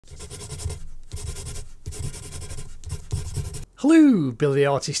Hello, Billy the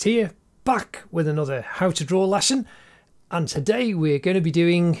Artist here, back with another how to draw lesson, and today we're going to be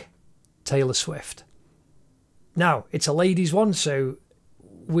doing Taylor Swift. Now, it's a ladies one, so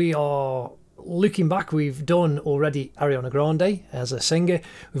we are looking back. We've done already Ariana Grande as a singer.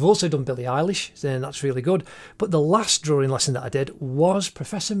 We've also done Billie Eilish, and that's really good. But the last drawing lesson that I did was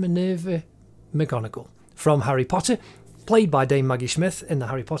Professor Minerva McGonagall from Harry Potter, played by Dame Maggie Smith in the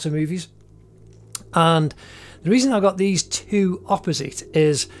Harry Potter movies. And the reason I got these two opposite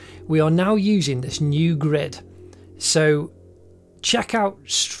is we are now using this new grid. So check out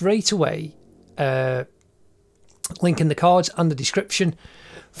straight away, link in the cards and the description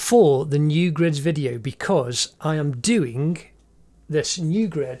for the new grids video, because I am doing this new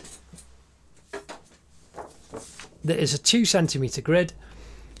grid that is a 2 centimetre grid,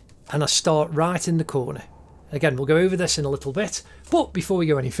 and I start right in the corner. Again, we'll go over this in a little bit, but before we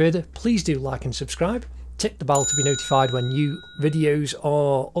go any further, please do like and subscribe. Tick the bell to be notified when new videos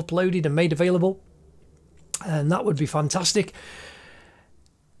are uploaded and made available, and that would be fantastic.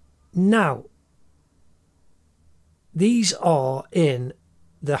 Now, these are in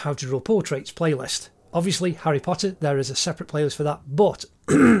the How to Draw Portraits playlist. Obviously, Harry Potter, there is a separate playlist for that, but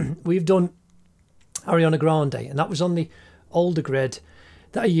we've done Ariana Grande, and that was on the older grid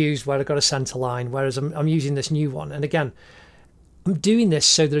that I used where I got a centre line, whereas I'm using this new one. And again, I'm doing this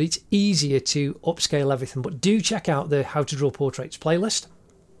so that it's easier to upscale everything, but do check out the How to Draw Portraits playlist.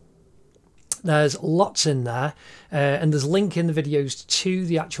 There's lots in there, and there's a link in the videos to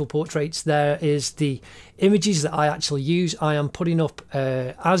the actual portraits. There is the images that I actually use. I am putting up,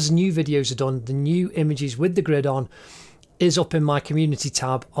 as new videos are done, the new images with the grid on is up in my community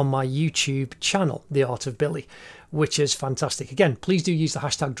tab on my YouTube channel, The Art of Billy, which is fantastic. Again, please do use the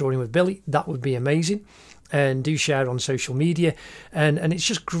hashtag Drawing with Billy. That would be amazing. And do share on social media. And it's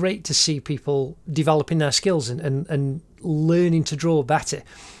just great to see people developing their skills and learning to draw better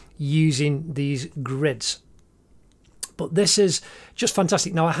using these grids. But this is just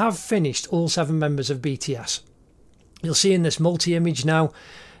fantastic. Now, I have finished all 7 members of BTS. You'll see in this multi-image now,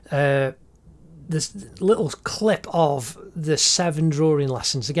 this little clip of the 7 drawing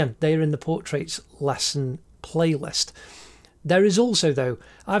lessons. Again, they are in the portraits lesson playlist. There is also, though,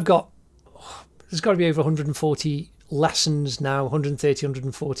 there's got to be over 140 lessons now, 130,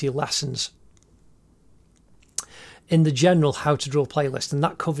 140 lessons in the general How to Draw playlist, and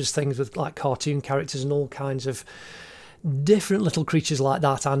that covers things with like cartoon characters and all kinds of different little creatures like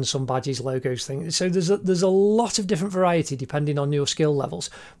that, and some badges, logos, things. So there's a lot of different variety depending on your skill levels.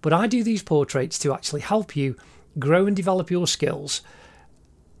 But I do these portraits to actually help you grow and develop your skills,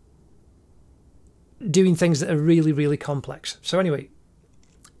 doing things that are really, really complex. So anyway,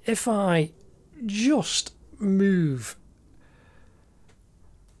 if I just move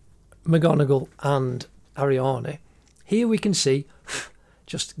McGonagall and Ariana, here we can see,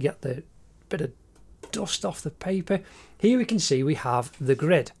 just get the bit of dust off the paper, here we can see we have the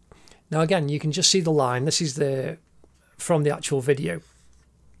grid. Now again, you can just see the line. This is from the actual video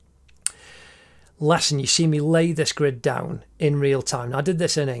lesson. You see me lay this grid down in real time. Now, I did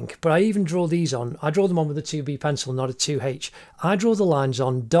this in ink, but I even draw these on. I draw them on with a 2B pencil, not a 2H. I draw the lines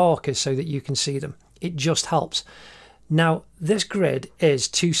on darker so that you can see them. It just helps. Now, this grid is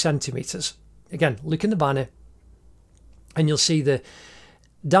 2 centimeters. Again, look in the banner and you'll see the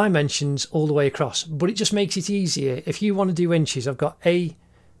dimensions all the way across, but it just makes it easier. If you want to do inches, I've got A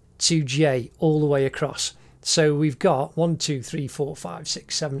to J all the way across. So we've got 1, 2, 3, 4, 5,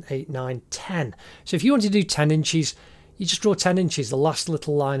 6, 7, 8, 9, 10. So if you want to do 10 inches, you just draw 10 inches. The last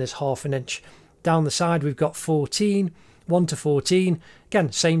little line is ½ an inch. Down the side, we've got 14, 1 to 14.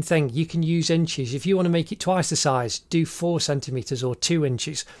 Again, same thing. You can use inches. If you want to make it twice the size, do 4 centimeters or 2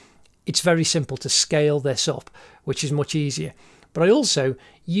 inches. It's very simple to scale this up, which is much easier. But I also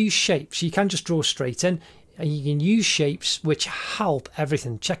use shapes. You can just draw straight in, and you can use shapes which help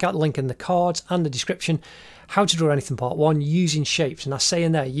everything. Check out the link in the cards and the description. How to Draw Anything Part 1 using shapes. And I say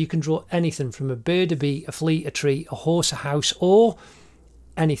in there, you can draw anything from a bird, a bee, a flea, a tree, a horse, a house, or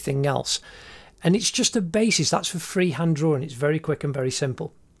anything else. And it's just a basis. That's for freehand drawing. It's very quick and very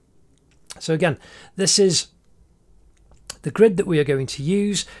simple. So again, this is the grid that we are going to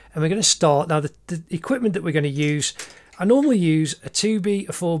use. And we're going to start. Now, the equipment that we're going to use, I normally use a 2B,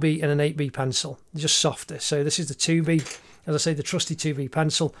 a 4B and an 8B pencil, just softer. So this is the 2B, as I say, the trusty 2B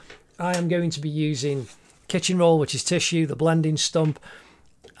pencil. I am going to be using kitchen roll, which is tissue, the blending stump,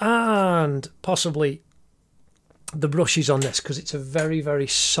 and possibly the brushes on this, because it's a very, very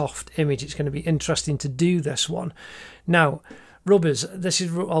soft image. It's going to be interesting to do this one. Now, rubbers,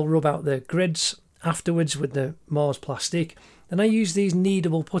 I'll rub out the grids afterwards with the Mars plastic. Then I use these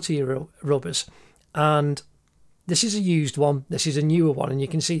kneadable putty rubbers, and this is a used one, this is a newer one, and you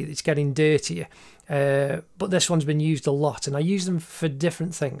can see it's getting dirtier. But this one's been used a lot, and I use them for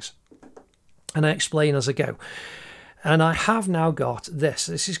different things. And I explain as I go. And I have now got this.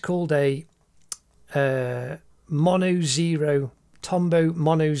 This is called a Mono Zero, Tombow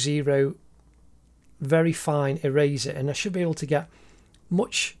Mono Zero, very fine eraser. And I should be able to get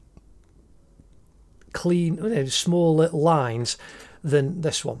much clean, small little lines than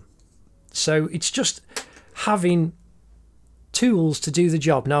this one. So it's just having tools to do the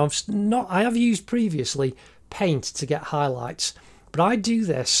job. Now I have used previously paint to get highlights, but I do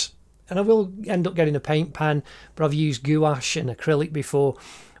this, and I will end up getting a paint pen, but I've used gouache and acrylic before.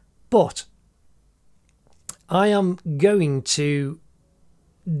 But I am going to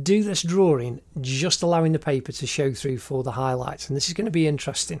do this drawing just allowing the paper to show through for the highlights, and this is going to be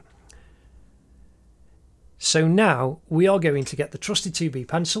interesting. So now we are going to get the trusty 2B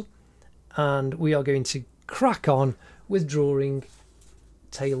pencil, and we are going to crack on with drawing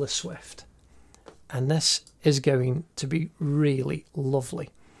Taylor Swift, and this is going to be really lovely.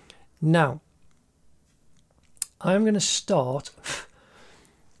 Now I'm going to start,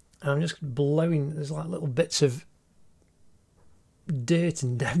 and I'm just blowing, there's like little bits of dirt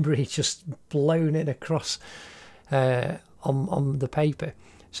and debris just blown in across on the paper.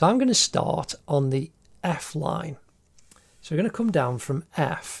 So I'm going to start on the F line. So we're going to come down from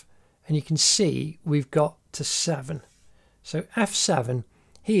F, and you can see we've got to 7. So F7,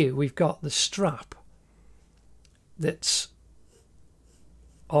 here we've got the strap that's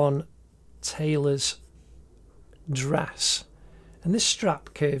on Taylor's dress, and this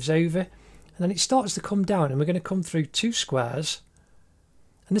strap curves over, and then it starts to come down, and we're going to come through 2 squares,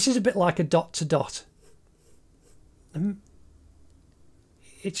 and this is a bit like a dot to dot.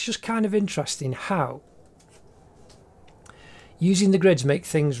 It's just kind of interesting how using the grids make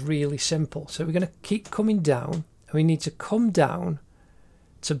things really simple. So we're going to keep coming down, and we need to come down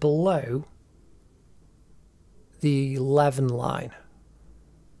to below the 11 line.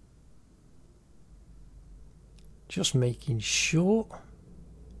 Just making sure.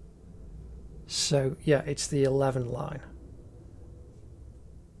 So yeah, it's the 11 line.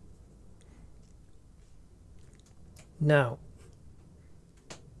 Now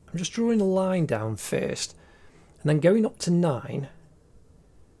I'm just drawing a line down first, and then going up to 9,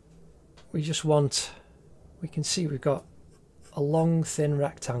 we just want, we can see we've got a long thin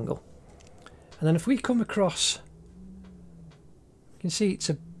rectangle, and then if we come across, you can see it's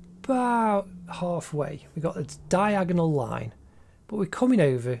about halfway. We've got a diagonal line, but we're coming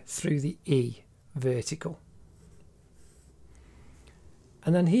over through the E vertical.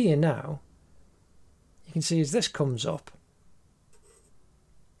 And then here now, you can see as this comes up,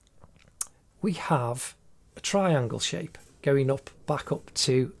 we have a triangle shape going up, back up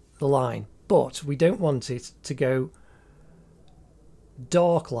to the line, but we don't want it to go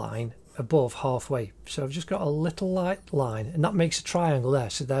dark line above halfway. So I've just got a little light line, and that makes a triangle there.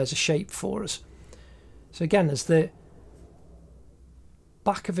 So there's a shape for us. So again, as the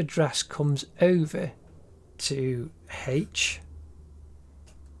back of a dress comes over to H,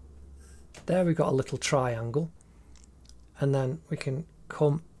 there we've got a little triangle, and then we can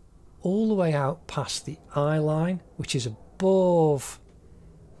come all the way out past the I line, which is above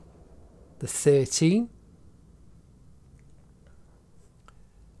the 13.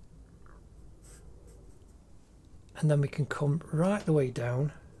 And then we can come right the way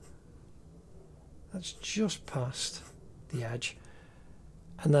down. That's just past the edge.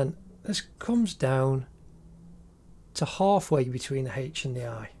 And then this comes down to halfway between the H and the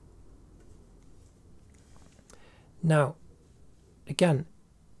I. Now, again,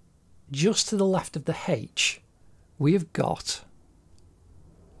 just to the left of the H, we have got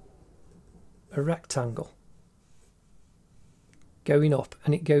a rectangle going up,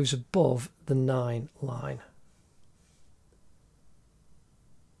 and it goes above the 9 line.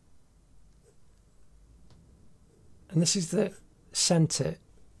 And this is the centre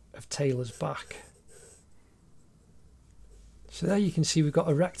of Taylor's back. So there you can see we've got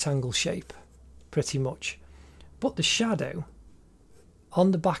a rectangle shape, pretty much. But the shadow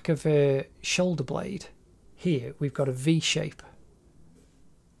on the back of her shoulder blade, here we've got a V shape.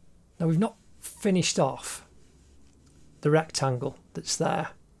 Now we've not finished off the rectangle that's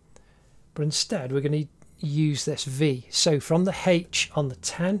there, but instead we're going to use this V. So from the H on the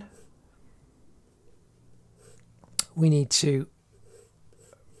 10, we need to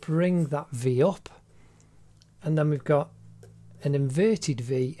bring that V up, and then we've got an inverted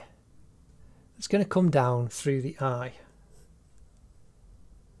V that's going to come down through the I,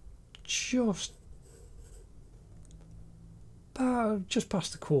 just about just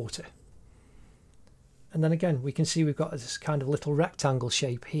past the quarter. And then again, we can see we've got this kind of little rectangle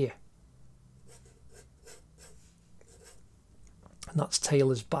shape here. And that's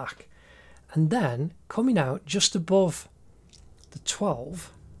Taylor's back. And then coming out just above the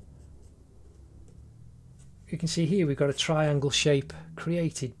 12, you can see here we've got a triangle shape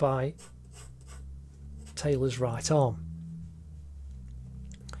created by Taylor's right arm.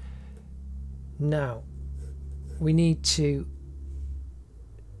 Now we need to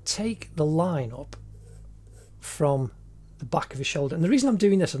take the line up from the back of his shoulder. And the reason I'm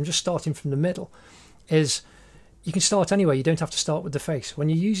doing this, I'm just starting from the middle, is you can start anywhere. You don't have to start with the face. When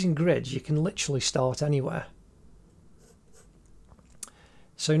you're using grids, you can literally start anywhere.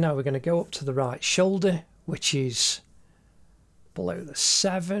 So now we're going to go up to the right shoulder, which is below the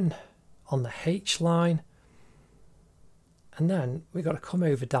 7 on the H line. And then we've got to come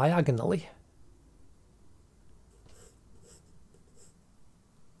over diagonally.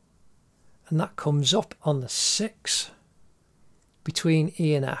 And that comes up on the 6 between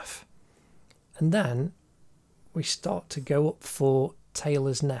E and F. And then we start to go up for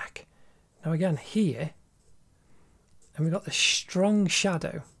Taylor's neck. Now again here, and we've got this strong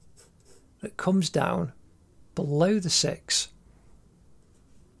shadow that comes down below the 6.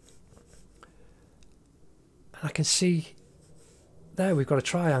 And I can see there we've got a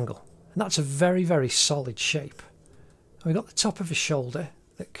triangle. And that's a very, very solid shape. And we've got the top of his shoulder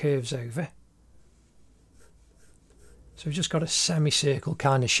that curves over. So we've just got a semicircle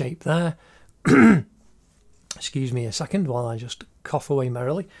kind of shape there. Excuse me a second while I just cough away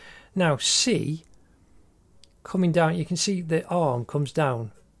merrily. Now C, coming down, you can see the arm comes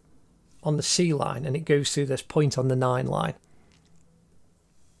down on the C line and it goes through this point on the 9 line.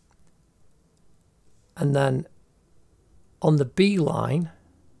 And then on the B line,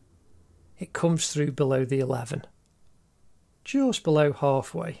 it comes through below the 11. Just below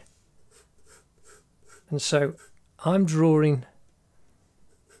halfway. And so I'm drawing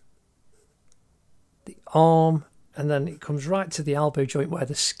the arm, and then it comes right to the elbow joint where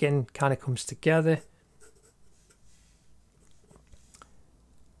the skin kind of comes together.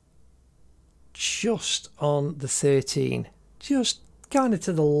 Just on the 13, just kind of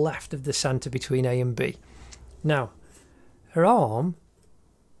to the left of the centre between A and B. Now, her arm,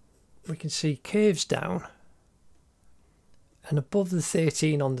 we can see curves down, and above the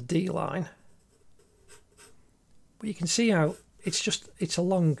 13 on the D line. But you can see how it's a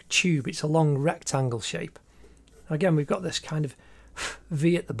long tube, it's a long rectangle shape. Again, we've got this kind of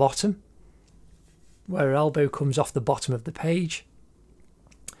V at the bottom, where her elbow comes off the bottom of the page.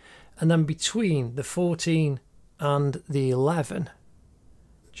 And then between the 14 and the 11,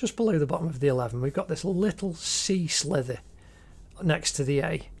 just below the bottom of the 11, we've got this little C slither next to the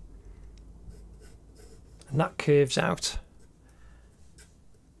A. And that curves out.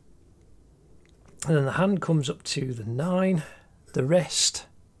 And then the hand comes up to the 9, the wrist.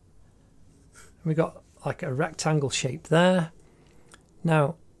 And we've got like a rectangle shape there.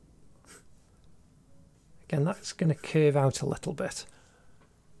 Now, again, that's going to curve out a little bit.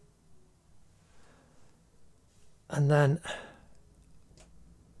 And then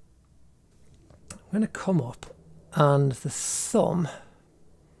I'm going to come up, and the thumb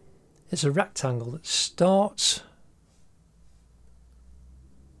is a rectangle that starts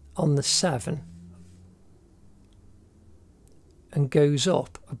on the 7 and goes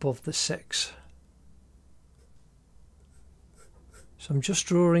up above the 6. So I'm just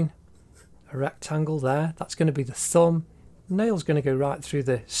drawing a rectangle there. That's going to be the thumb. The nail's going to go right through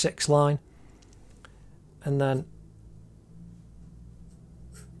the 6 line. And then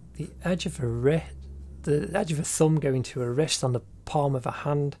the edge of a thumb going to a wrist on the palm of a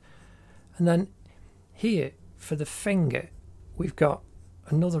hand. And then here for the finger, we've got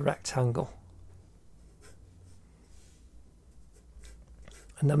another rectangle.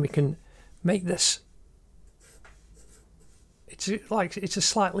 And then we can make this, it's a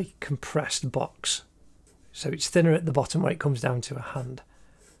slightly compressed box. So it's thinner at the bottom where it comes down to a hand.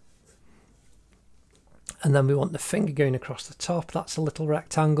 And then we want the finger going across the top. That's a little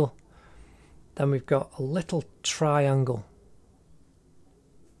rectangle. Then we've got a little triangle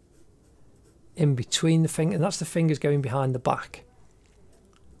in between the finger, and that's the fingers going behind the back.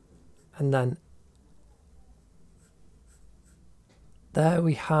 And then there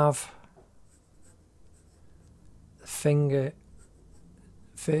we have the finger,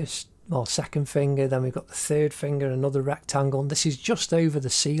 second finger, then we've got the third finger, another rectangle, and this is just over the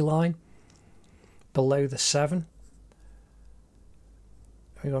C line, below the 7.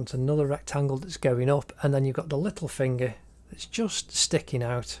 We've got another rectangle that's going up, and then you've got the little finger that's just sticking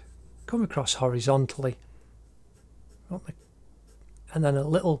out, come across horizontally, and then a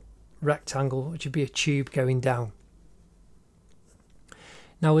little rectangle, which would be a tube going down.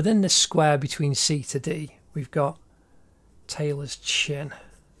 Now within this square between C to D, we've got Taylor's chin.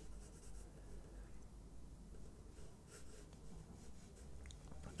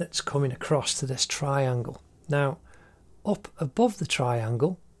 That's coming across to this triangle. Now, up above the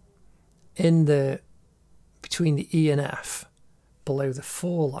triangle, in the between the E and F, below the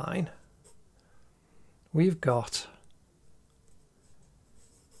 4 line, we've got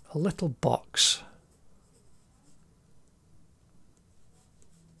a little box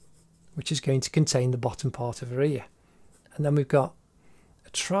which is going to contain the bottom part of her ear. And then we've got a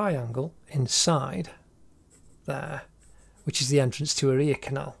triangle inside there, which is the entrance to her ear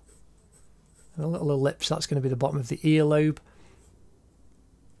canal. And a little ellipse, that's going to be the bottom of the earlobe.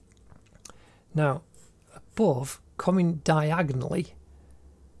 Now, above, coming diagonally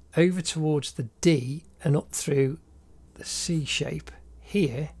over towards the D and up through the C shape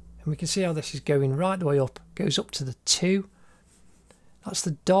here, and we can see how this is going right the way up, goes up to the 2. That's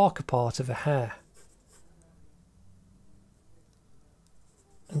the darker part of her hair.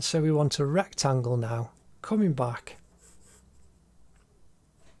 And so we want a rectangle now, coming back.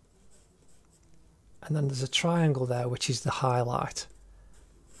 And then there's a triangle there, which is the highlight.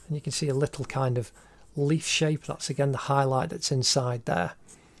 And you can see a little kind of leaf shape. That's again the highlight that's inside there.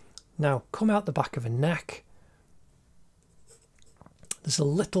 Now, come out the back of her neck. There's a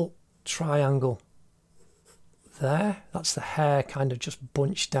little triangle there. That's the hair kind of just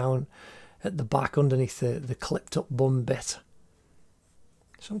bunched down at the back underneath the clipped up bum bit.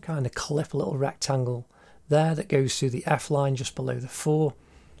 Some kind of clip, a little rectangle there that goes through the F line just below the 4.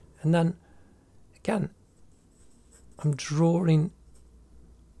 And then again, I'm drawing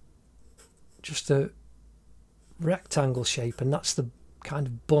just a rectangle shape, and that's the kind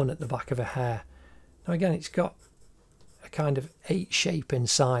of bun at the back of her hair. Now again, it's got a kind of 8 shape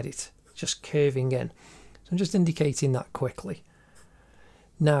inside it, just curving in. So I'm just indicating that quickly.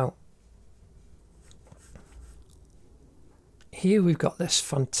 Now, here we've got this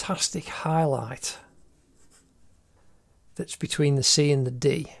fantastic highlight that's between the C and the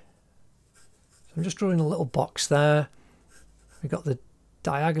D. So I'm just drawing a little box there. We've got the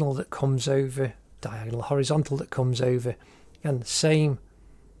diagonal that comes over, horizontal that comes over. Again, the same.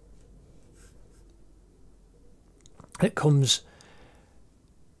 It comes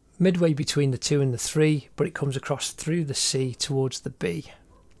midway between the 2 and the 3, but it comes across through the C towards the B.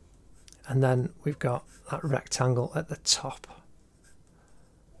 And then we've got that rectangle at the top.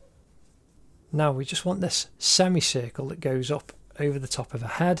 Now we just want this semicircle that goes up over the top of her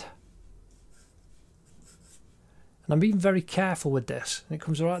head. And I'm being very careful with this. And it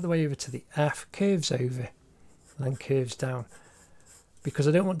comes right the way over to the F, curves over, and then curves down. Because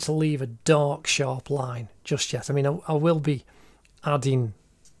I don't want to leave a dark, sharp line just yet. I mean, I will be adding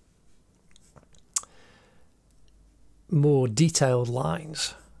more detailed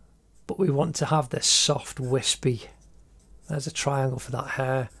lines. But we want to have this soft, wispy. There's a triangle for that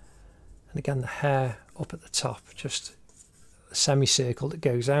hair. And again, the hair up at the top, just a semicircle that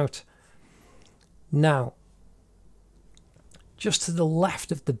goes out. Now, just to the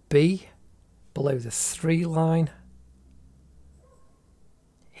left of the B, below the 3 line,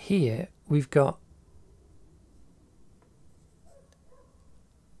 here we've got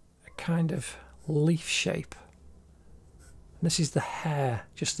a kind of leaf shape. And this is the hair,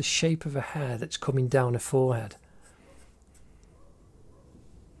 just the shape of a hair that's coming down her forehead.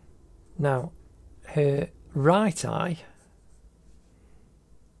 Now, her right eye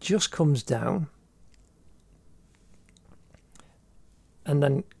just comes down and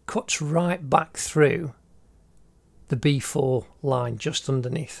then cuts right back through the B4 line just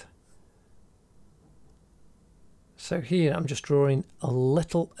underneath. So here I'm just drawing a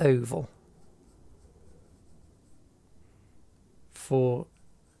little oval for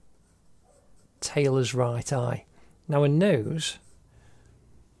Taylor's right eye. Now, a nose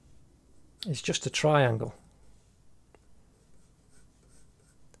is just a triangle.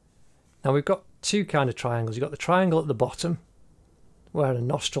 Now we've got 2 kind of triangles. You've got the triangle at the bottom where a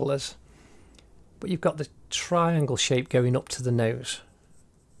nostril is, but you've got the triangle shape going up to the nose.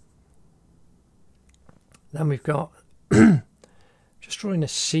 Then we've got just drawing a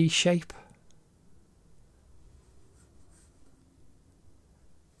C shape.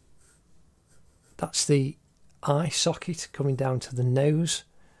 That's the eye socket coming down to the nose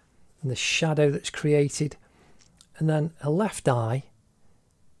and the shadow that's created. And then a left eye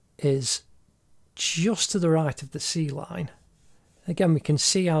is just to the right of the C line. Again, we can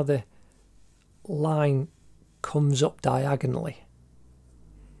see how the line comes up diagonally.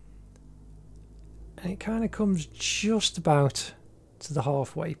 And it kind of comes just about to the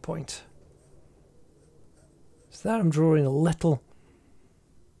halfway point. So there I'm drawing a little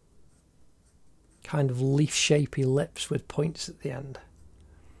kind of leaf shapey lips with points at the end.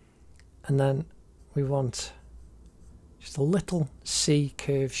 And then we want just a little C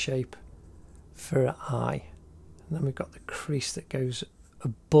curve shape for an eye. And then we've got the crease that goes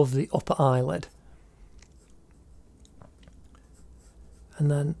above the upper eyelid. And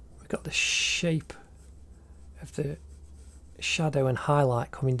then we've got the shape of the shadow and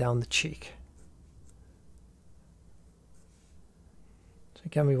highlight coming down the cheek. So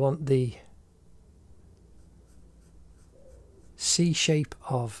again, we want the C shape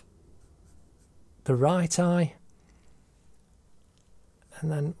of the right eye,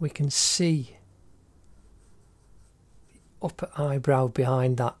 and then we can see the upper eyebrow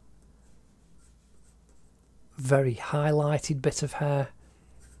behind that very highlighted bit of hair,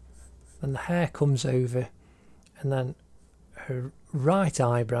 and the hair comes over, and then her right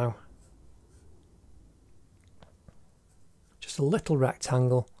eyebrow, just a little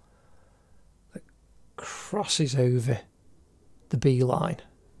rectangle that crosses over the B line,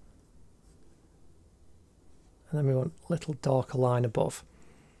 and then we want a little darker line above.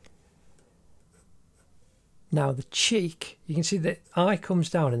 Now the cheek, you can see the eye comes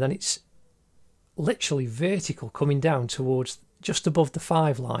down and then it's literally vertical coming down towards just above the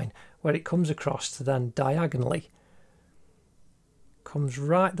 5 line, where it comes across to then diagonally comes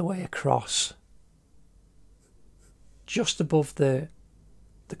right the way across just above the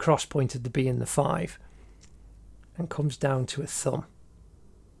cross point of the B and the 5 and comes down to a thumb.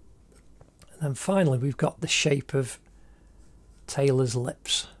 And then finally we've got the shape of Taylor's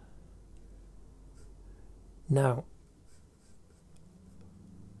lips. Now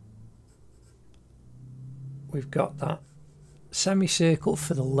we've got that semicircle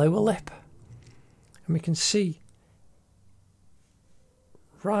for the lower lip, and we can see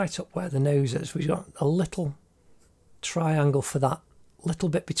right up where the nose is, we've got a little triangle for that little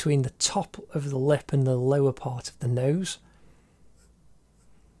bit between the top of the lip and the lower part of the nose.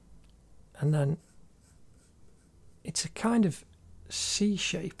 And then it's a kind of C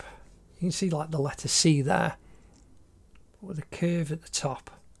shape. You can see like the letter C there, but with a curve at the top.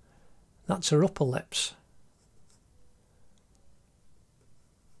 That's her upper lips.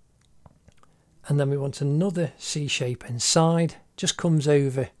 And then we want another C shape inside, just comes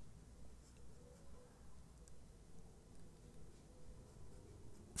over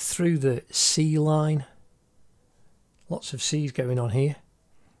through the C line. Lots of C's going on here.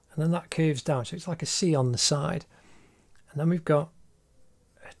 And then that curves down, so it's like a C on the side. And then we've got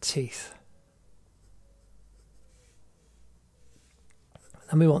her teeth.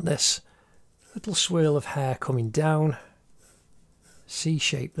 And then we want this little swirl of hair coming down, C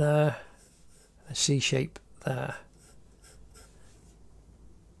shape there, a C shape there.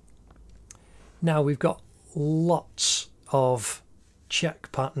 Now we've got lots of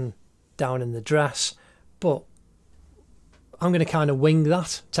check pattern down in the dress, but I'm going to kind of wing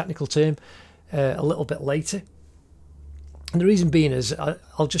that technical term a little bit later. And the reason being is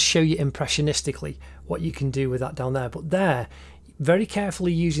I'll just show you impressionistically what you can do with that down there. But there, very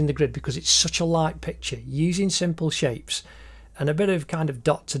carefully using the grid, because it's such a light picture, using simple shapes and a bit of kind of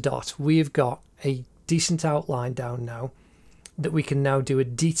dot to dot, we've got a decent outline down now that we can now do a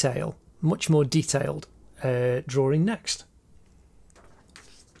detail, much more detailed drawing next.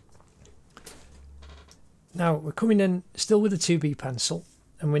 Now we're coming in still with a 2B pencil,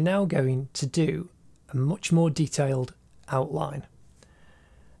 and we're now going to do a much more detailed outline.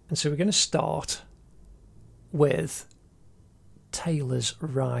 And so we're going to start with Taylor's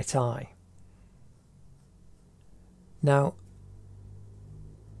right eye. Now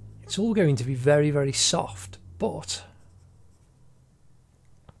it's all going to be very, very soft, but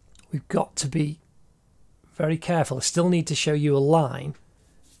we've got to be very careful. I still need to show you a line,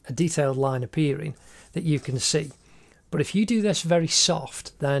 a detailed line appearing that you can see. But if you do this very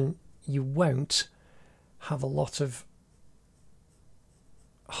soft, then you won't have a lot of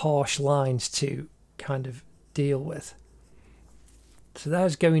harsh lines to kind of deal with. So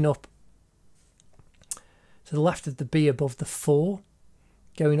there's going up to the left of the B above the 4,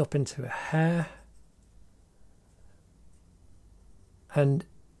 going up into a hair. And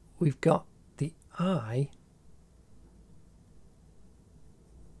we've got the eye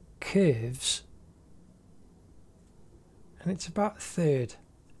curves, and it's about a third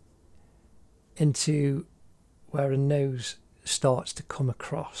into where a nose starts to come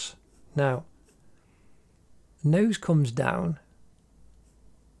across. Now, the nose comes down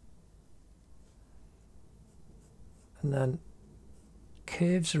and then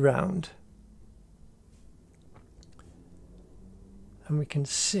curves around and we can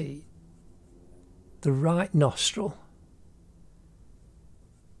see the right nostril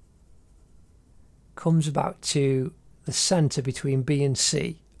comes about to the centre between B and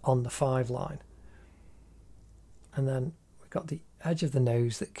C on the 5 line. And then we've got the edge of the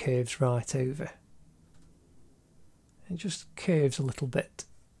nose that curves right over. It just curves a little bit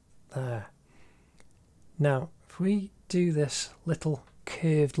there. Now, if we do this little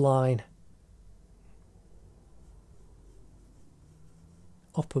curved line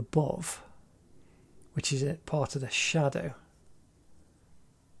up above, which is part of the shadow,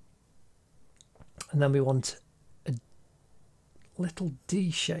 and then we want a little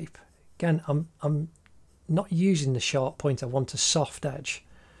D shape. Again, I'm not using the sharp point, I want a soft edge.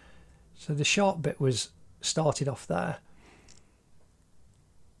 So the sharp bit was started off there,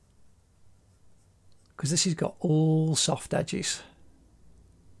 because this has got all soft edges.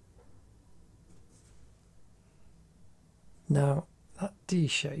 Now that D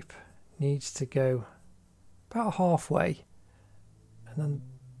shape needs to go about halfway, and then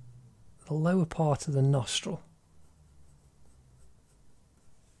the lower part of the nostril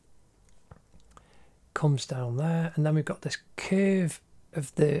comes down there, and then we've got this curve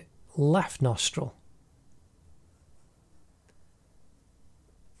of the left nostril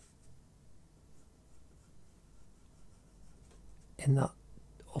in that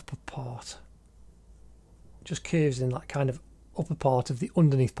upper part, just curves in that kind of upper part of the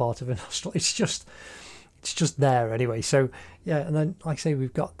underneath part of a nostril. It's just there anyway. So yeah, and then like I say,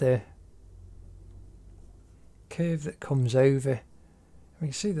 we've got the curve that comes over. We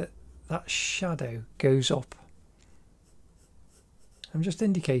can see that that shadow goes up. I'm just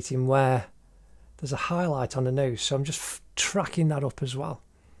indicating where there's a highlight on the nose, so I'm just tracking that up as well.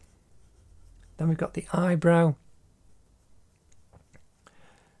 Then we've got the eyebrow,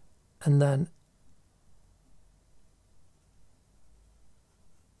 and then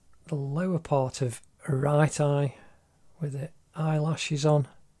the lower part of a right eye with the eyelashes on,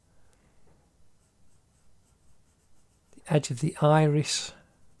 the edge of the iris,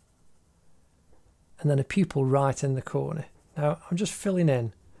 and then a pupil right in the corner. Now I'm just filling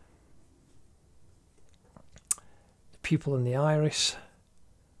in the pupil and the iris,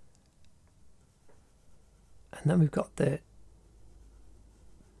 and then we've got the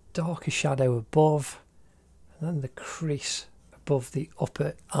darker shadow above, and then the crease above the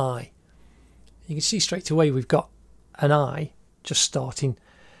upper eye. You can see straight away we've got an eye just starting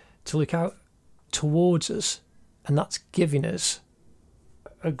to look out towards us, and that's giving us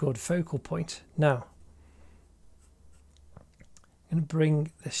a good focal point. Now I'm going to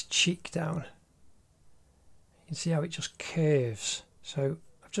bring this cheek down. You can see how it just curves. So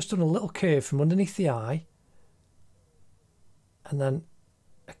I've just done a little curve from underneath the eye, and then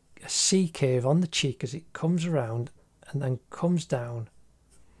a C curve on the cheek as it comes around and then comes down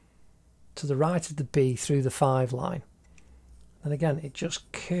to the right of the B through the 5 line. And again, it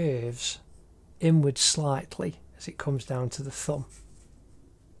just curves inward slightly as it comes down to the thumb.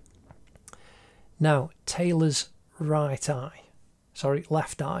 Now, Taylor's left eye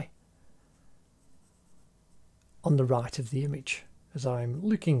on the right of the image as I'm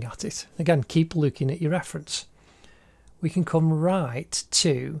looking at it. Again, keep looking at your reference. We can come right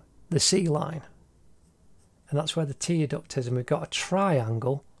to the C line, and that's where the tear duct is, and we've got a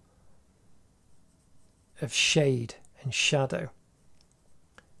triangle of shade and shadow,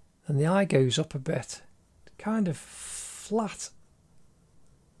 and the eye goes up a bit, kind of flat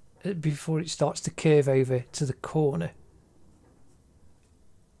before it starts to curve over to the corner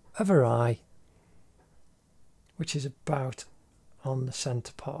of her eye, which is about on the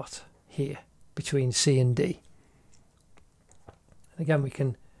centre part here between C and D. And again, we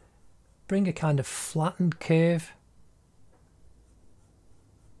can bring a kind of flattened curve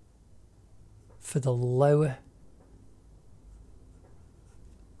for the lower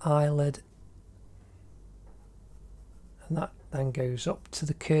eyelid, and that then goes up to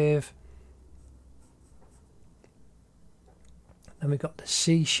the curve. Then we've got the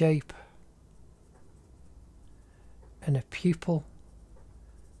C shape and a pupil.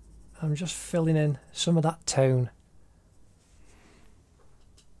 I'm just filling in some of that tone.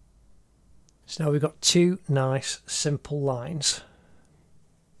 So now we've got 2 nice simple lines.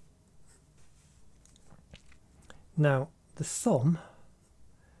 Now the thumb,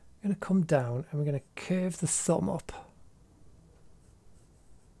 I'm going to come down and we're going to curve the thumb up.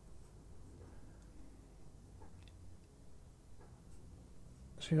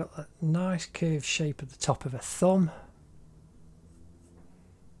 So we've got that nice curved shape at the top of a thumb.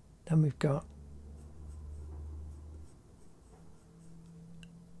 Then we've got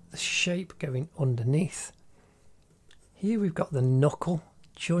the shape going underneath Here we've got the knuckle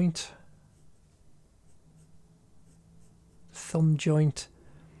joint, thumb joint.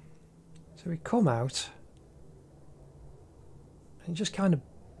 So we come out and it just kind of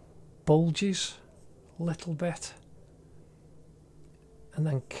bulges a little bit and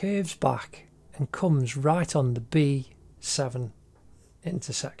then curves back and comes right on the B7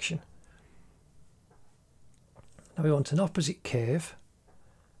 intersection. Now we want an opposite curve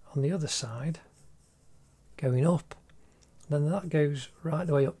on the other side going up, then that goes right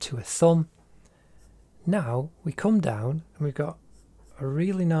the way up to a thumb. Now we come down and we've got a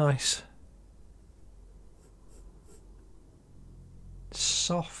really nice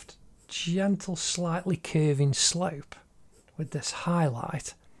soft, gentle, slightly curving slope with this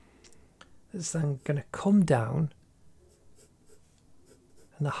highlight that's then going to come down,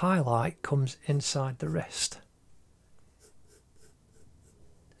 and the highlight comes inside the wrist.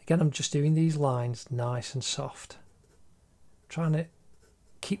 Again, I'm just doing these lines nice and soft, trying to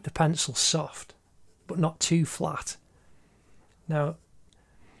keep the pencil soft but not too flat. Now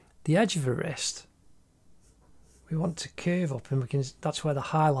the edge of the wrist we want to curve up, and that's where the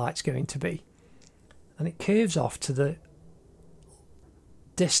highlight's going to be, and it curves off to the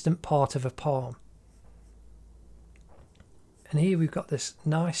distant part of a palm. And here we've got this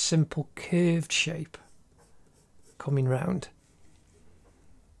nice simple curved shape coming round.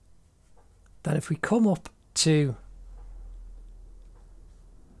 Then if we come up to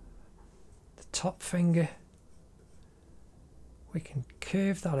the top finger, we can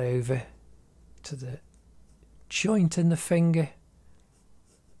curve that over to the joint in the finger,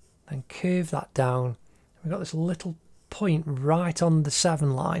 then curve that down. We've got this little point right on the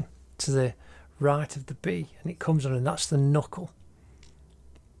 7 line to the right of the B, and it comes on, and that's the knuckle.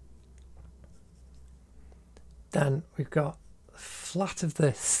 Then we've got the flat of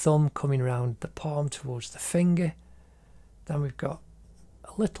the thumb coming around the palm towards the finger. Then we've got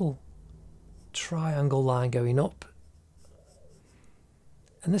a little triangle line going up,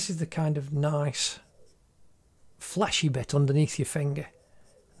 and this is the kind of nice fleshy bit underneath your finger.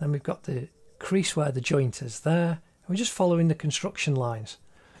 Then we've got the crease where the joint is there, and we're just following the construction lines.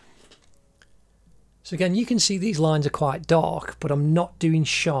 So again, you can see these lines are quite dark, but I'm not doing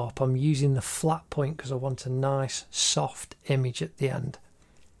sharp. I'm using the flat point because I want a nice soft image at the end.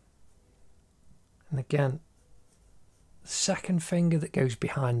 And again, the second finger that goes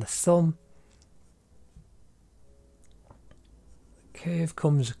behind the thumb, the curve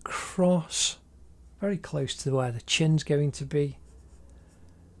comes across very close to where the chin's going to be,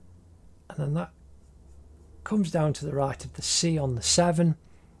 and then that comes down to the right of the C on the 7,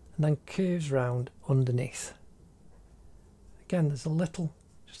 and then curves round underneath. Again, there's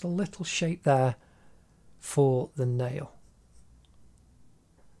just a little shape there for the nail.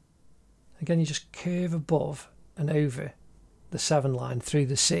 Again, you just curve above and over the 7 line through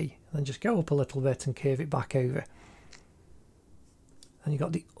the C, and then just go up a little bit and curve it back over. And you've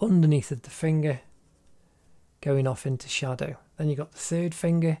got the underneath of the finger going off into shadow. Then you've got the third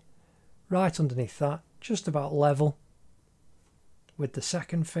finger right underneath that, just about level with the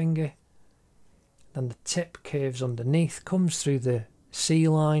second finger. Then the tip curves underneath, comes through the C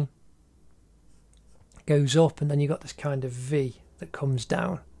line, goes up, and then you've got this kind of V that comes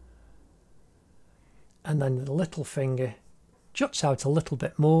down. And then the little finger juts out a little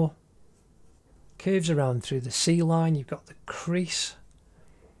bit more, curves around through the C line. You've got the crease,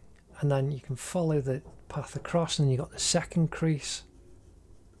 and then you can follow the path across, and you've got the second crease,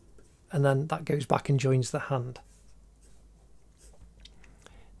 and then that goes back and joins the hand.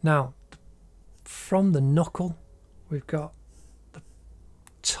 Now from the knuckle, we've got the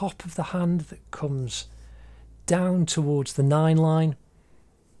top of the hand that comes down towards the 9 line.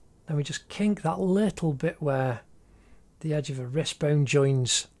 Then we just kink that little bit where the edge of a wrist bone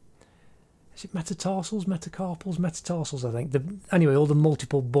joins. Is it metatarsals, metacarpals, metatarsals, I think. Anyway, all the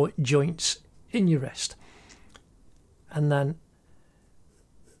multiple joints in your wrist. And then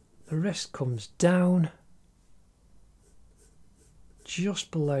the wrist comes down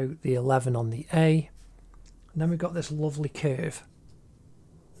just below the 11 on the A. And then we've got this lovely curve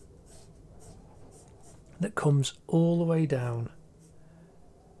that comes all the way down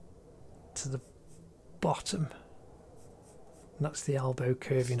to the bottom. And that's the elbow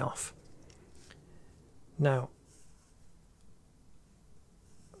curving off. Now,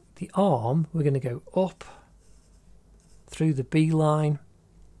 the arm, we're going to go up through the B line,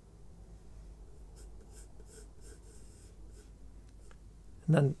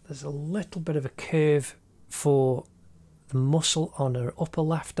 and then there's a little bit of a curve for the muscle on her upper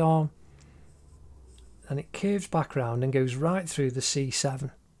left arm, and it curves back round and goes right through the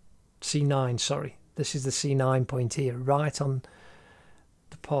C9, sorry, This is the C9 point here, right on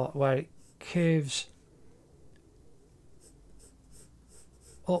the part where it curves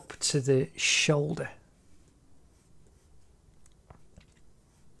up to the shoulder.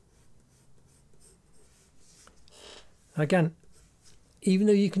 Again, even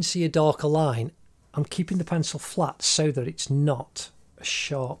though you can see a darker line, I'm keeping the pencil flat so that it's not a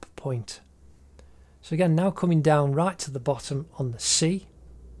sharp point. So again, now coming down right to the bottom on the C.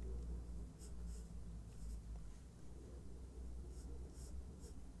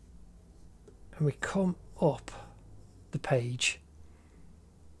 And we come up the page.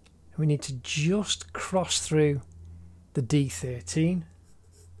 And we need to just cross through the D13.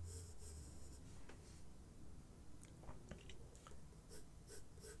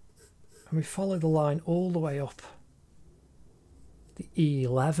 And we follow the line all the way up the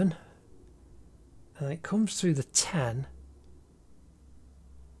E11. And it comes through the 10.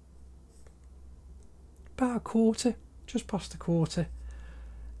 About a quarter, just past a quarter.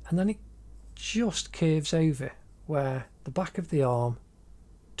 And then it just curves over where the back of the arm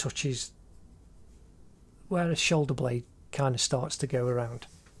touches where a shoulder blade kind of starts to go around.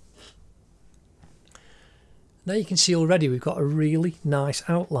 Now you can see already we've got a really nice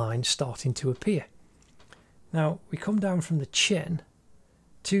outline starting to appear. Now we come down from the chin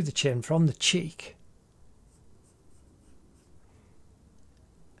to the chin from the cheek,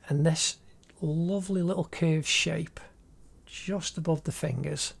 and this lovely little curved shape just above the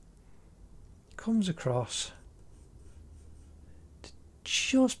fingers comes across to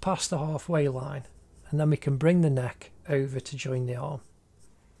just past the halfway line, and then we can bring the neck over to join the arm.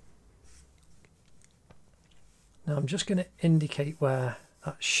 Now I'm just going to indicate where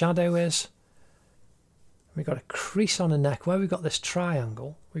that shadow is. We've got a crease on the neck. Where we've got this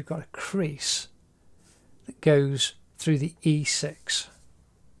triangle, we've got a crease that goes through the E6.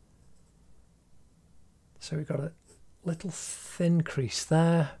 So we've got a little thin crease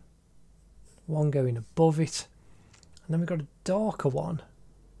there, one going above it, and then we've got a darker one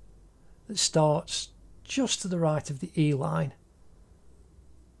that starts just to the right of the E line,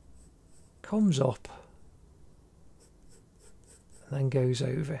 comes up, and then goes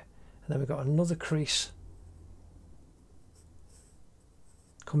over. And then we've got another crease,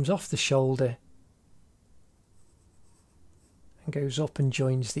 comes off the shoulder and goes up and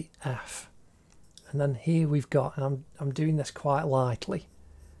joins the F. And then here we've got, and I'm doing this quite lightly,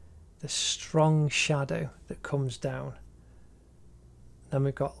 this strong shadow that comes down. Then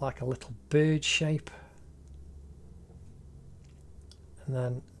we've got like a little bird shape, and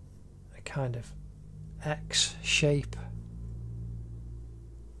then a kind of X shape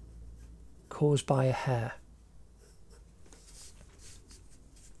caused by a hair.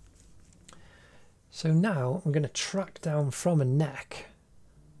 So now I'm going to track down from a neck,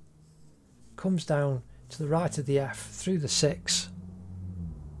 comes down to the right of the F through the 6,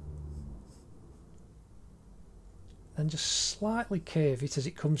 and just slightly curve it as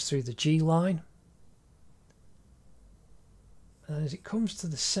it comes through the G line, and as it comes to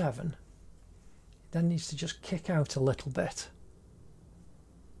the 7 it then needs to just kick out a little bit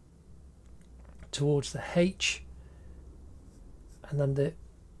towards the H, and then the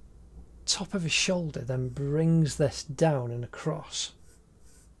top of his shoulder then brings this down and across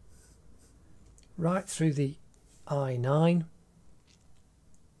right through the I9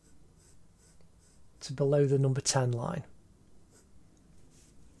 to below the number 10 line.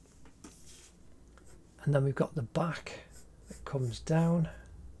 And then we've got the back that comes down,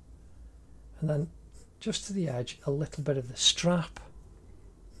 and then just to the edge a little bit of the strap,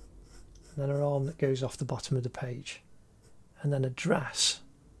 and then an arm that goes off the bottom of the page, and then a dress.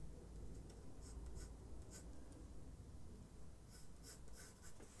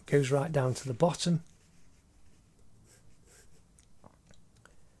 Goes right down to the bottom,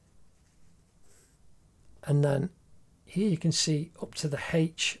 and then here you can see up to the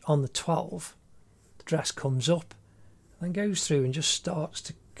H on the 12 the dress comes up and then goes through and just starts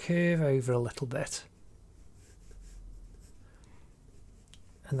to curve over a little bit,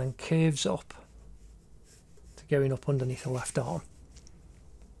 and then curves up to going up underneath the left arm.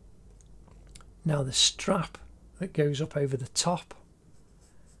 Now the strap that goes up over the top,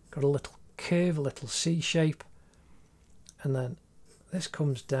 got a little curve, a little C shape, and then this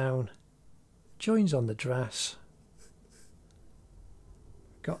comes down, joins on the dress,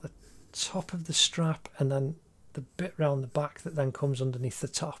 got the top of the strap, and then the bit round the back that then comes underneath the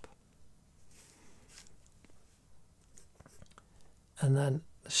top, and then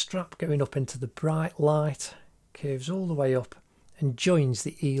the strap going up into the bright light curves all the way up and joins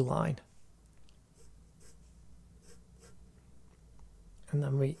the E line. And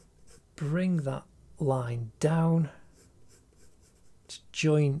then we bring that line down to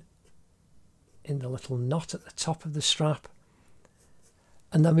join in the little knot at the top of the strap,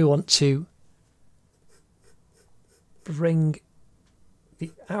 and then we want to bring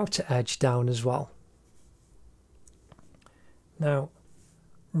the outer edge down as well. Now,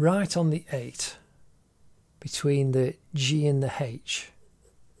 right on the 8, between the G and the H,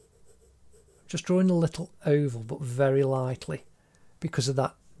 I'm just drawing a little oval, but very lightly, because of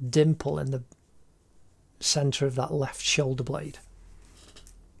that dimple in the centre of that left shoulder blade.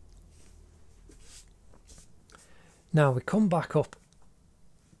 Now we come back up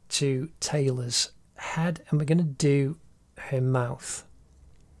to Taylor's head, and we're going to do her mouth.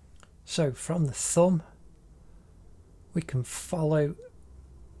 So from the thumb, we can follow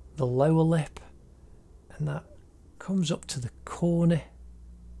the lower lip, and that comes up to the corner,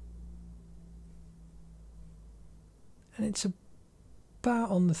 and it's about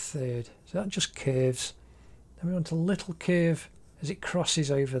on the 3rd, so that just curves. Then we want a little curve as it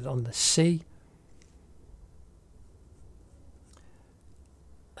crosses over on the C,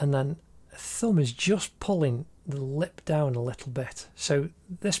 and then the thumb is just pulling the lip down a little bit, so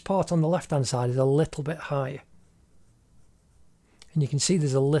this part on the left hand side is a little bit higher, and you can see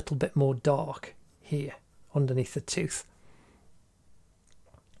there's a little bit more dark here underneath the tooth.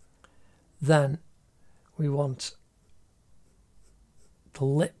 Then we want the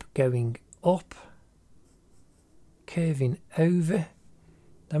lip going up, curving over.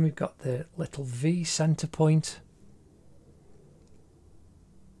 Then we've got the little V centre point,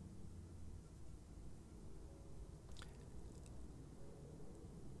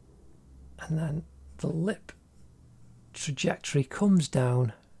 and then the lip trajectory comes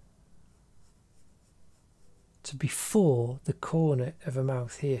down to before the corner of a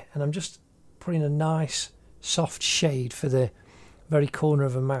mouth here, and I'm just putting a nice soft shade for the very corner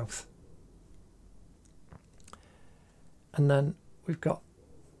of a mouth. And then we've got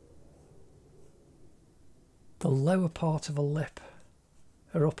the lower part of a lip,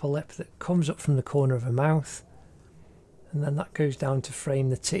 or upper lip, that comes up from the corner of a mouth, and then that goes down to frame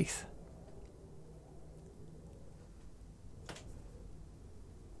the teeth.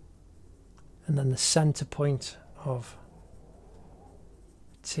 And then the centre point of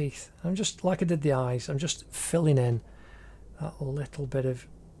teeth. I'm just, like I did the eyes, I'm just filling in that little bit of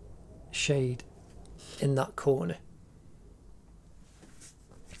shade in that corner.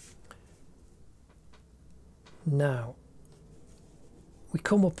 Now we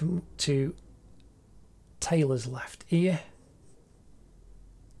come up to Taylor's left ear.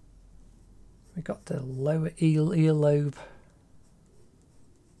 We've got the lower earlobe,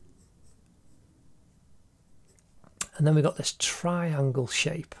 and then we've got this triangle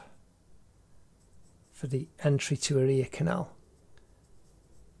shape for the entry to her ear canal.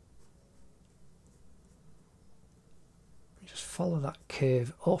 Just follow that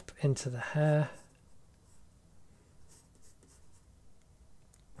curve up into the hair.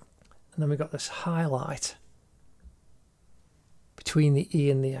 And then we've got this highlight between the E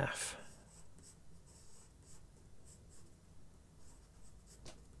and the F.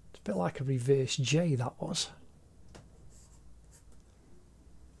 It's a bit like a reverse J, that was.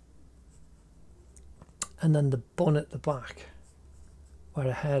 And then the bun at the back, where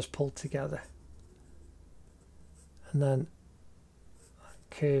her hair's pulled together. And then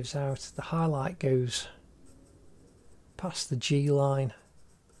that curves out. The highlight goes past the G line.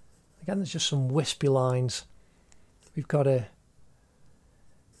 Again, there's just some wispy lines. We've got a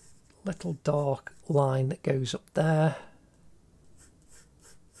little dark line that goes up there,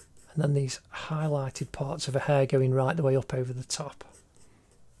 and then these highlighted parts of her hair going right the way up over the top,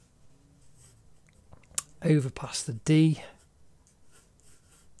 over past the D,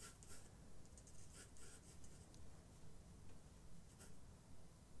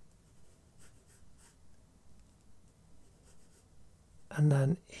 and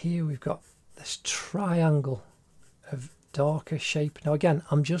then here we've got this triangle of darker shape. Now again,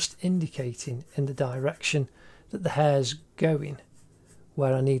 I'm just indicating in the direction that the hair's going,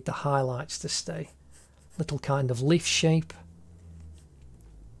 where I need the highlights to stay. Little kind of leaf shape,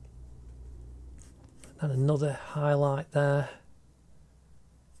 and another highlight there.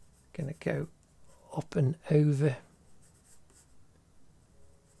 Gonna go up and over.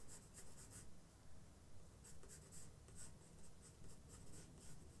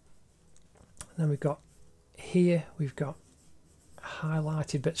 And then we've got here, we've got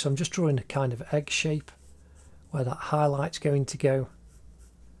highlighted bits, so I'm just drawing a kind of egg shape where that highlight's going to go.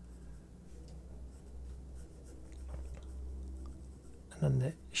 And then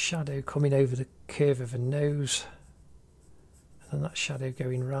the shadow coming over the curve of a nose, and then that shadow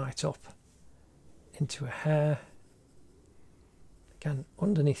going right up into a hair. Again,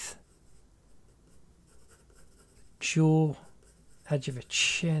 underneath jaw, edge of a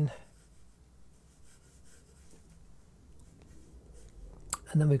chin.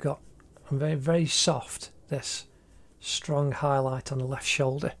 And then we've got, very, very soft, this strong highlight on the left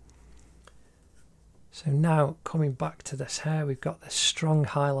shoulder. So now coming back to this hair, we've got this strong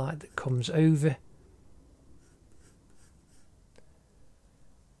highlight that comes over.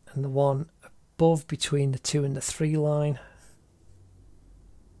 And the one above between the 2 and the 3 line.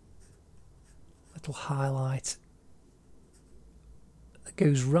 Little highlight that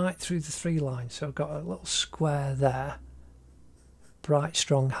goes right through the 3 line. So I've got a little square there. Bright,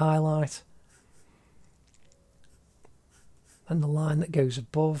 strong highlight. And the line that goes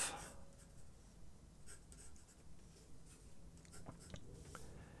above.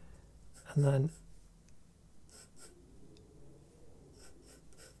 And then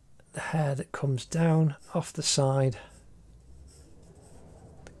the hair that comes down off the side,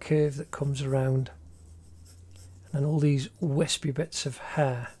 the curve that comes around, and then all these wispy bits of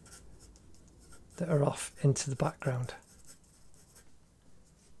hair that are off into the background.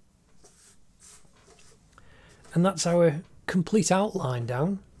 And that's our complete outline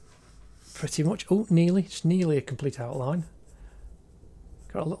down, pretty much. Oh, nearly. It's nearly a complete outline.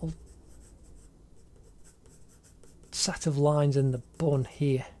 Got a little set of lines in the bun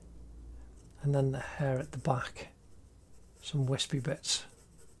here, and then the hair at the back. Some wispy bits.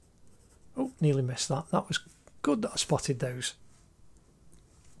 Oh, nearly missed that. That was good that I spotted those.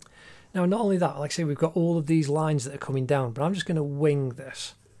 Now, not only that, like I say, we've got all of these lines that are coming down, but I'm just going to wing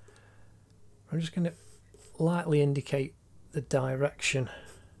this. I'm just going to lightly indicate the direction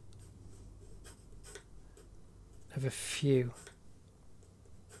of a few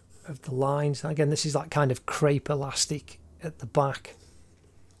of the lines. Again, this is like kind of crepe elastic at the back.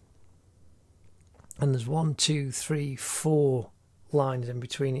 And there's 1, 2, 3, 4 lines in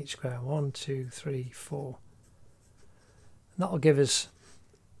between each square. 1, 2, 3, 4. And that'll give us,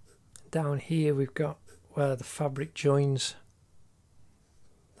 down here we've got where the fabric joins.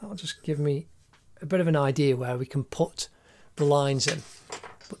 That'll just give me a bit of an idea where we can put the lines in.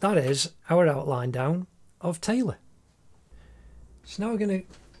 But that is our outline down of Taylor. So now we're going to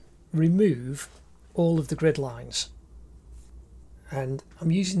remove all of the grid lines. And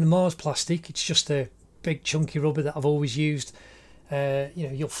I'm using the Mars plastic. It's just a big chunky rubber that I've always used. You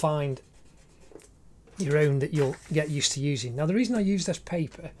know, you'll find your own that you'll get used to using. Now the reason I use this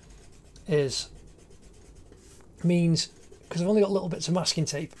paper means because I've only got little bits of masking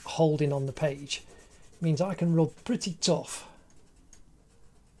tape holding on the page, means I can rub pretty tough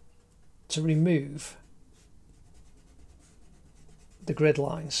to remove the grid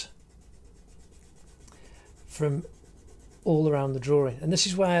lines from all around the drawing. And this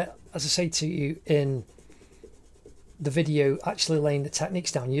is where, as I say to you in the video actually laying the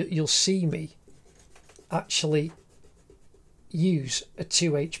techniques down, you'll see me actually use a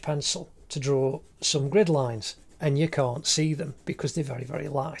 2H pencil to draw some grid lines, and you can't see them because they're very, very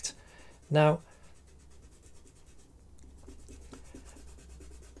light. Now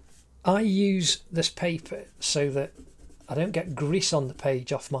I use this paper so that I don't get grease on the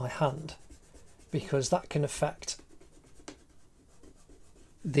page off my hand, because that can affect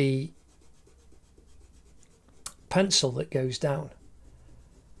the pencil that goes down.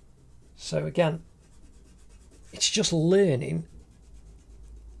 So again, it's just learning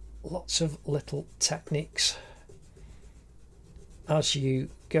lots of little techniques as you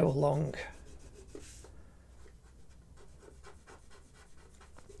go along.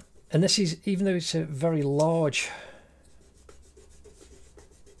 And this is, even though it's a very large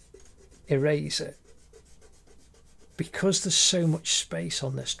eraser, because there's so much space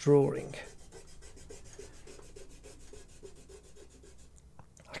on this drawing,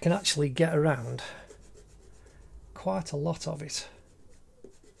 I can actually get around quite a lot of it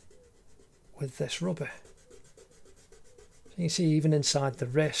with this rubber. So you can see even inside the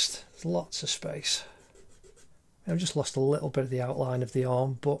wrist, there's lots of space. I've just lost a little bit of the outline of the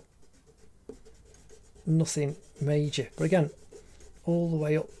arm, but nothing major. But again, all the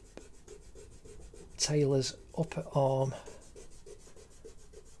way up Taylor's upper arm,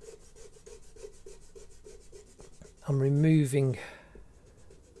 I'm removing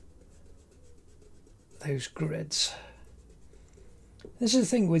those grids. This is the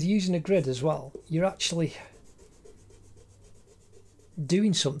thing with using a grid as well, you're actually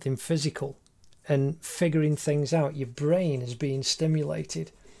doing something physical and figuring things out. Your brain is being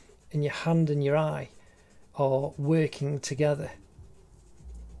stimulated and your hand and your eye are working together,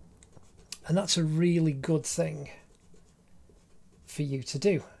 and that's a really good thing for you to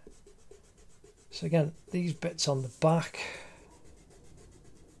do. So again, these bits on the back,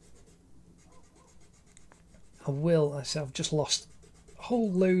 I say I've just lost a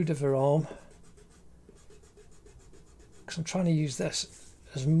whole load of her arm because I'm trying to use this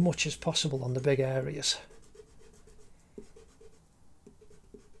as much as possible on the big areas.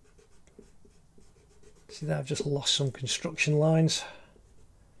 See there, I've just lost some construction lines.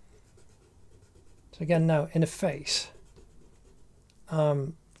 So again, now in a face,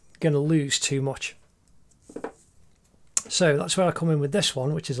 I'm going to lose too much. So that's where I come in with this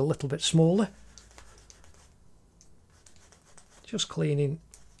one, which is a little bit smaller. Just cleaning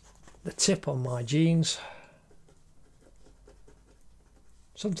the tip on my jeans.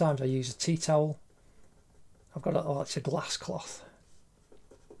 Sometimes I use a tea towel. I've got it's a glass cloth.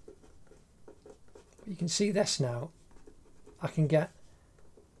 But you can see this now. I can get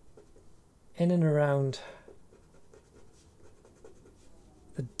in and around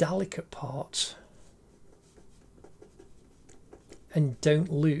the delicate parts and don't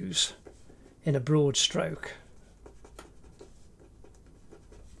lose in a broad stroke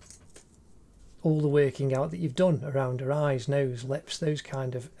all the working out that you've done around her eyes, nose, lips, those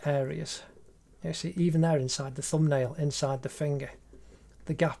kind of areas. You see, even there inside the thumbnail, inside the finger,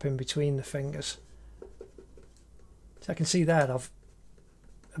 the gap in between the fingers. So I can see there I've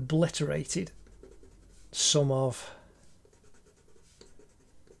obliterated some of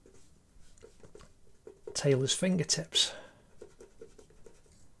Taylor's fingertips.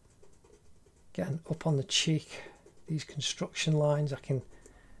 Again, up on the cheek, these construction lines, I can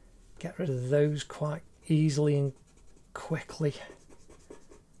get rid of those quite easily and quickly.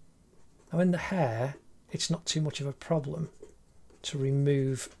 Now in the hair, it's not too much of a problem to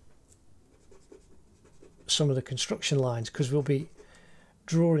remove some of the construction lines because we'll be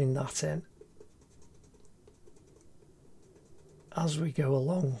drawing that in as we go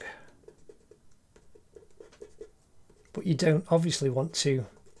along. But you don't obviously want to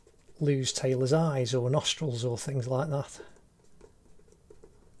lose Taylor's eyes or nostrils or things like that.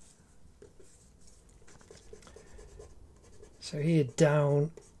 So here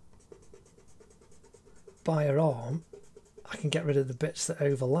down by her arm, I can get rid of the bits that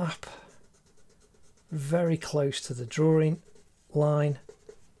overlap very close to the drawing line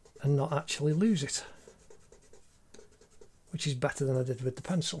and not actually lose it, which is better than I did with the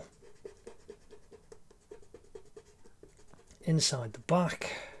pencil. Inside the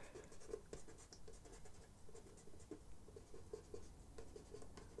back,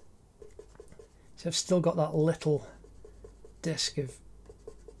 so I've still got that little disc of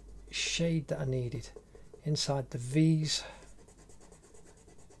shade that I needed inside the V's,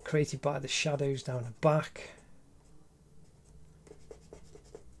 created by the shadows down the back.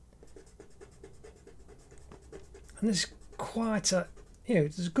 And there's quite a,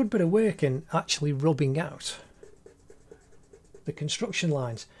 there's a good bit of work in actually rubbing out the construction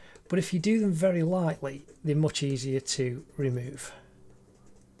lines, but if you do them very lightly, they're much easier to remove.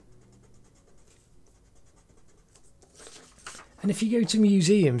 And if you go to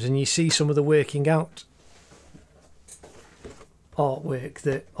museums and you see some of the working out artwork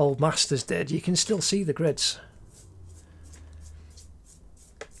that old masters did, you can still see the grids.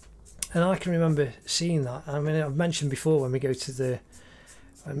 And I can remember seeing that. I mean, I've mentioned before when we go to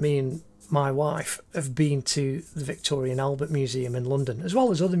me and my wife have been to the Victoria and Albert Museum in London, as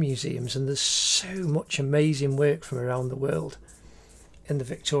well as other museums, and there's so much amazing work from around the world in the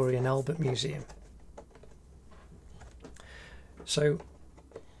Victoria and Albert Museum. So,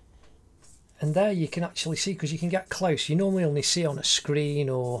 and there you can actually see, because you can get close, you normally only see on a screen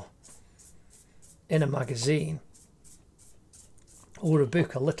or in a magazine or a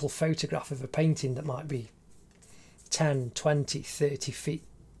book a little photograph of a painting that might be 10, 20, 30 feet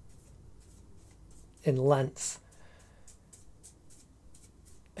in length,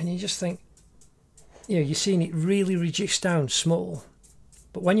 and you just think, you're seeing it really reduced down small.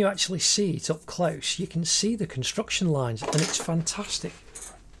 But when you actually see it up close, you can see the construction lines, and it's fantastic.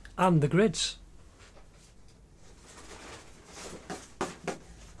 And the grids.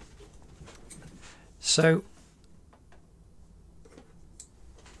 So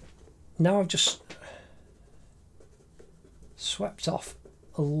now I've just swept off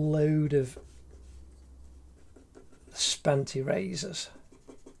a load of spent erasers.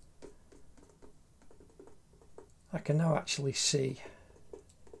 I can now actually see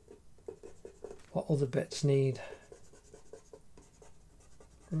what other bits need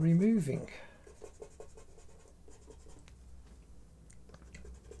removing.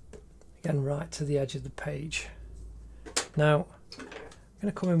 Again, right to the edge of the page. Now I'm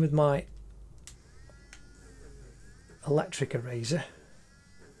going to come in with my electric eraser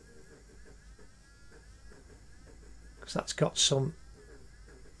because that's got some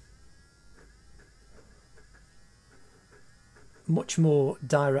much more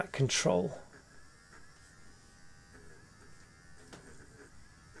direct control.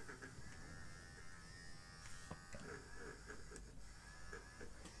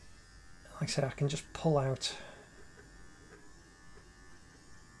 Like I say, I can just pull out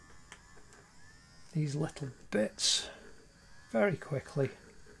these little bits very quickly.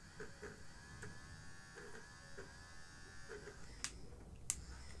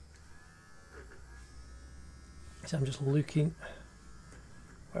 So I'm just looking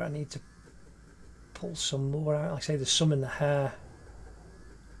where I need to pull some more out. Like I say, there's some in the hair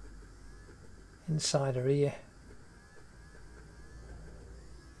inside her ear.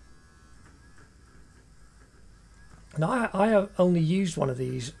 Now I have only used one of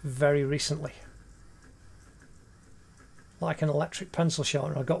these very recently, like an electric pencil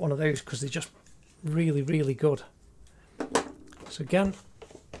sharpener. I got one of those because they're just really, really good. So again,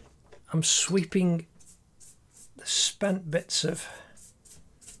 I'm sweeping the spent bits of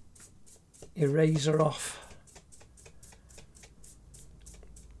eraser off.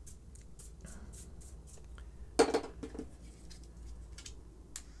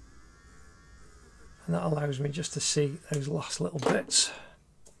 And that allows me just to see those last little bits.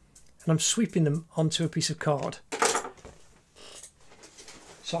 And I'm sweeping them onto a piece of card,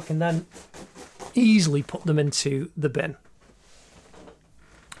 so I can then easily put them into the bin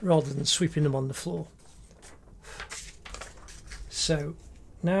rather than sweeping them on the floor. So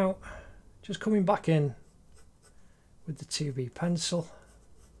now just coming back in with the 2B pencil,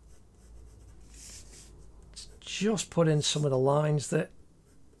 just put in some of the lines that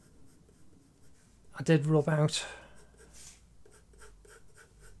I did rub out.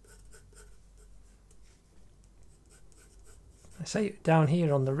 I say down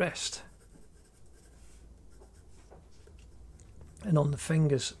here on the wrist and on the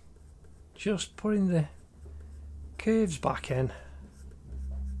fingers, just putting the curves back in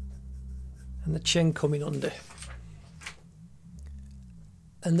and the chin coming under.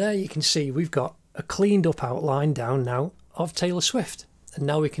 And there you can see we've got a cleaned up outline down now of Taylor Swift. And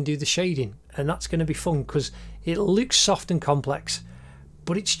now we can do the shading, and that's going to be fun because it looks soft and complex,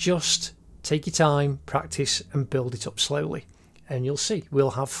 but it's just take your time, practice and build it up slowly, and you'll see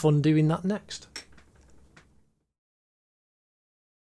we'll have fun doing that next.